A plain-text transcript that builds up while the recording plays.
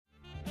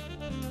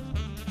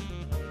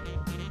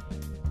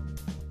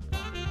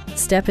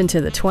Step into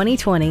the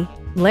 2020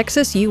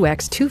 Lexus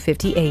UX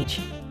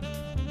 250h.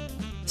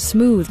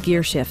 Smooth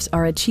gear shifts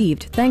are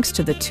achieved thanks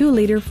to the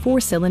 2-liter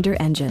 4-cylinder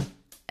engine,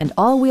 and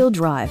all-wheel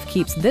drive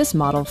keeps this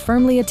model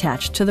firmly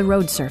attached to the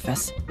road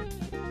surface.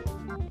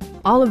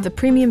 All of the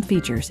premium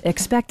features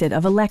expected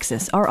of a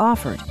Lexus are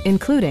offered,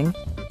 including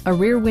a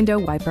rear window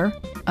wiper,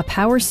 a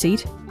power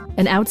seat,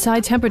 an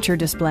outside temperature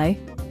display,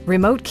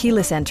 remote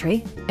keyless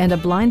entry, and a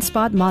blind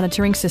spot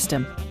monitoring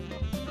system.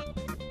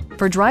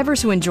 For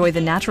drivers who enjoy the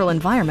natural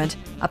environment,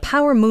 a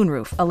power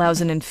moonroof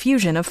allows an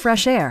infusion of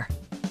fresh air.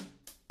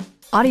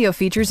 Audio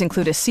features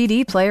include a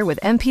CD player with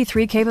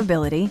MP3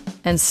 capability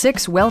and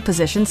 6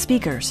 well-positioned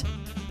speakers.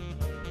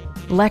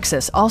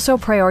 Lexus also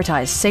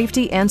prioritized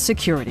safety and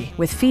security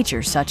with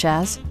features such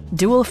as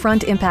dual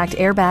front impact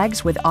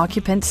airbags with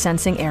occupant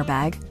sensing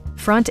airbag,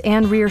 front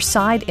and rear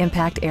side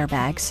impact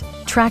airbags,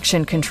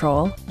 traction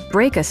control,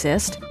 brake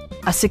assist,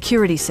 a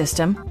security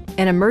system,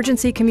 an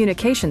emergency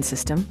communication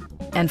system,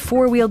 and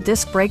 4-wheel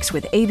disc brakes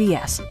with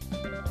ABS.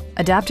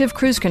 Adaptive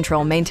Cruise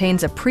Control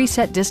maintains a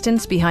preset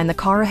distance behind the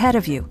car ahead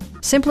of you,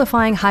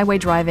 simplifying highway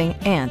driving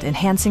and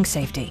enhancing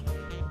safety.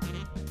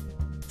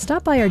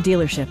 Stop by our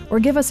dealership or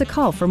give us a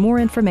call for more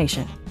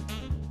information.